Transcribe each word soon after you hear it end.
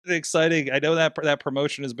exciting. I know that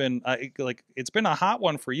promotion has been like it's been a hot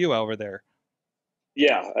one for you over there.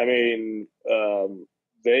 Yeah, I mean,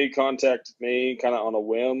 they contacted me kind of on a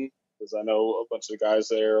whim because I know a bunch of the guys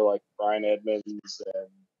there, like Brian Edmonds and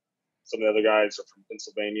some of the other guys are from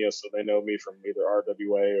Pennsylvania, so they know me from either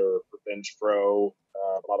RWA or Revenge Pro.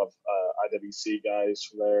 A lot of IWC guys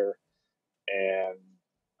from there, and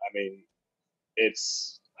I mean,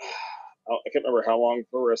 it's I can't remember how long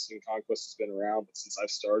Pro Wrestling Conquest has been around, but since I've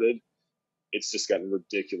started, it's just gotten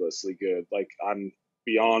ridiculously good. Like I'm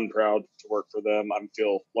beyond proud to work for them. I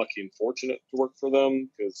feel lucky and fortunate to work for them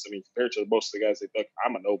because I mean, compared to most of the guys they book,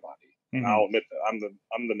 I'm a nobody, and Hmm. I'll admit that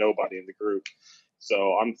I'm the nobody in the group.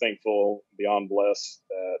 So I'm thankful, beyond blessed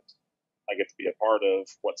that I get to be a part of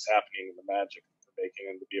what's happening in the magic for making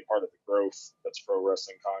and to be a part of the growth that's Pro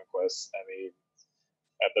Wrestling Conquest. I mean,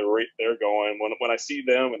 at the rate they're going, when I see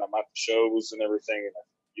them and I'm at the shows and everything, and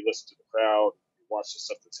you listen to the crowd, you watch the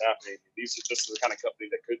stuff that's happening. This is the kind of company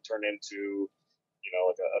that could turn into,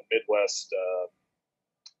 like a Midwest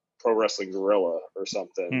pro wrestling gorilla or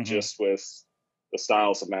something, Hmm. just with the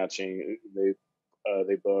styles of matching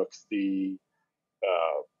they book, the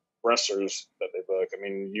wrestlers that they book. I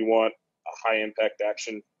mean, you want a high impact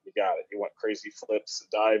action, you got it. You want crazy flips and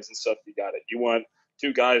dives and stuff, you got it. You want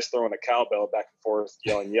two guys throwing a cowbell back and forth,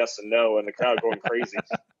 yelling yes and no, and the crowd going crazy,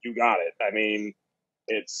 you got it. I mean,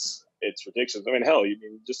 it's ridiculous. I mean, hell, you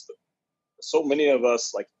mean just so many of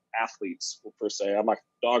us like athletes per se. I'm not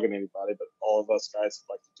dogging anybody, but all of us guys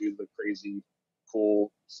that like to do the crazy,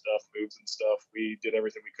 cool stuff, moves and stuff. We did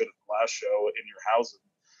everything we could at the last show in your housing.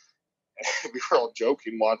 And we were all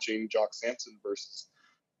joking watching Jock Sampson versus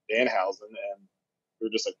Danhausen, and we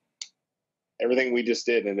were just like everything we just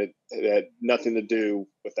did, and it had nothing to do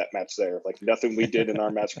with that match there. Like nothing we did in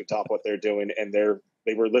our match could top what they're doing, and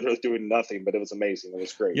they were literally doing nothing, but it was amazing. It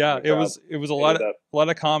was great, and Yeah, the crowd it was a ended up lot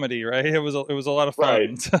of comedy, right? It was a lot of right.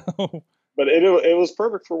 fun. So But it was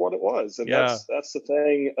perfect for what it was, and yeah. that's the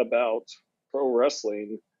thing about pro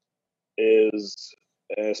wrestling is,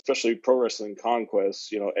 especially pro wrestling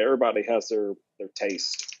conquest. Everybody has their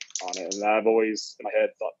taste on it, and I've always in my head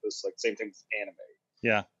thought this like same thing with anime.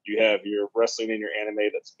 Yeah. You have your wrestling in your anime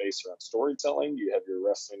that's based around storytelling. You have your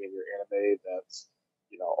wrestling in your anime that's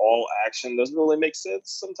all action. Doesn't really make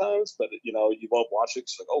sense sometimes, but you love watching.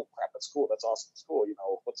 It's like, oh crap, that's cool, that's awesome, it's cool.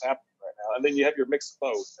 What's happening right now, and then you have your mix of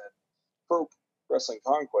both. And Pro Wrestling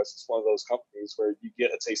Conquest is one of those companies where you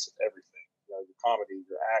get a taste of everything. Your comedy,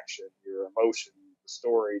 your action, your emotion, the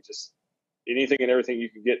story, just anything and everything you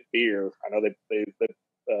can get. Beer. I know they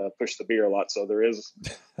push the beer a lot, so there is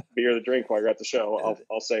beer to drink while you're at the show.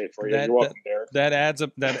 I'll say it for you. You're That welcome, Derek. that adds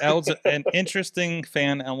an interesting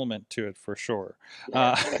fan element to it for sure.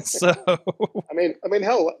 Yeah. So I mean,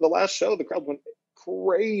 hell, the last show the crowd went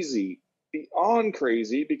crazy, beyond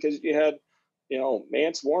crazy, because you had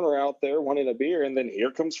Mance Warner out there wanting a beer, and then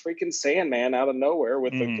here comes freaking Sandman out of nowhere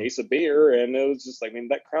with a mhm. case of beer, and it was just like, I mean,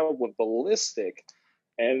 that crowd went ballistic.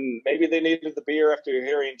 And maybe they needed the beer after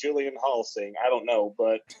hearing Julian Hall sing. I don't know,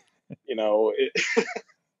 but it,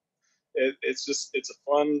 it's a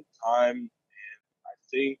fun time. I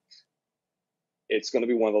think it's going to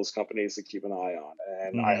be one of those companies to keep an eye on,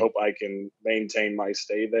 and I Mhm. hope I can maintain my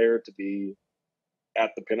stay there to be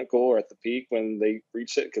at the pinnacle or at the peak when they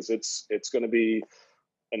reach it, because it's going to be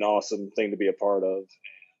an awesome thing to be a part of.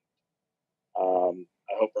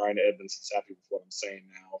 I hope Brian Edmonds is happy with what I'm saying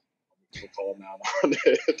now. I'm going to call him out on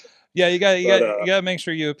it. Yeah, But you got to make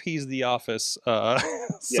sure you appease the office. So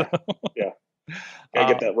yeah, yeah,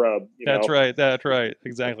 gotta get uh, that rub. that's right. That's right.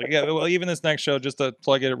 Exactly. Yeah. Well, even this next show, just to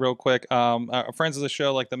plug it real quick, friends of the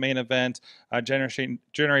show, like the main event, Generation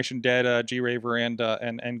Dead, G Raver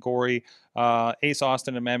and Gory, Ace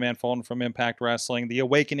Austin and Madman Fulton from Impact Wrestling, The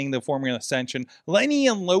Awakening, The Formula Ascension, Lenny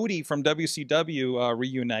and Lodi from WCW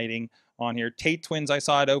reuniting on here. Tate Twins, I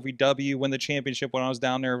saw at OVW win the championship when I was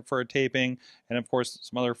down there for a taping, and of course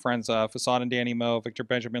some other friends, Facade and Danny Moe, Victor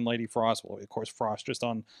Benjamin, Lady Frost. Well, of course Frost just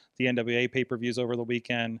on the NWA pay-per-views over the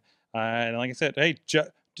weekend. And like I said, hey,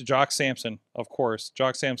 Jock Sampson, of course.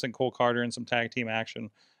 Jock Sampson, Cole Carter, and some tag team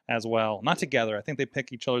action as well. Not together. I think they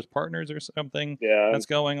pick each other's partners or something Yeah, that's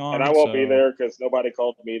going and I on. won't be So, there because nobody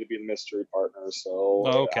called me to be the mystery partner, so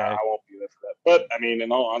okay. I won't be there for that. But I mean,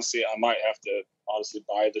 in all honesty, I might have to honestly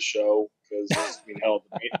buy the show because I mean, hell,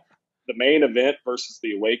 the main event versus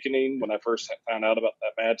the Awakening. When I first found out about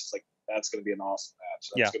that match, it's like that's going to be an awesome match.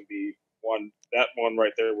 That's Yeah. going to be one. That one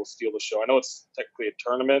right there will steal the show. I know it's technically a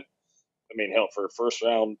tournament. I mean, hell, for a first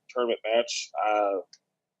round tournament match,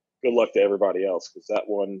 good luck to everybody else because that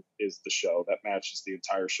one is the show. That match is the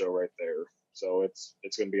entire show right there. So it's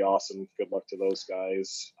going to be awesome. Good luck to those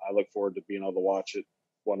guys. I look forward to being able to watch it.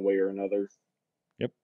 one way or another.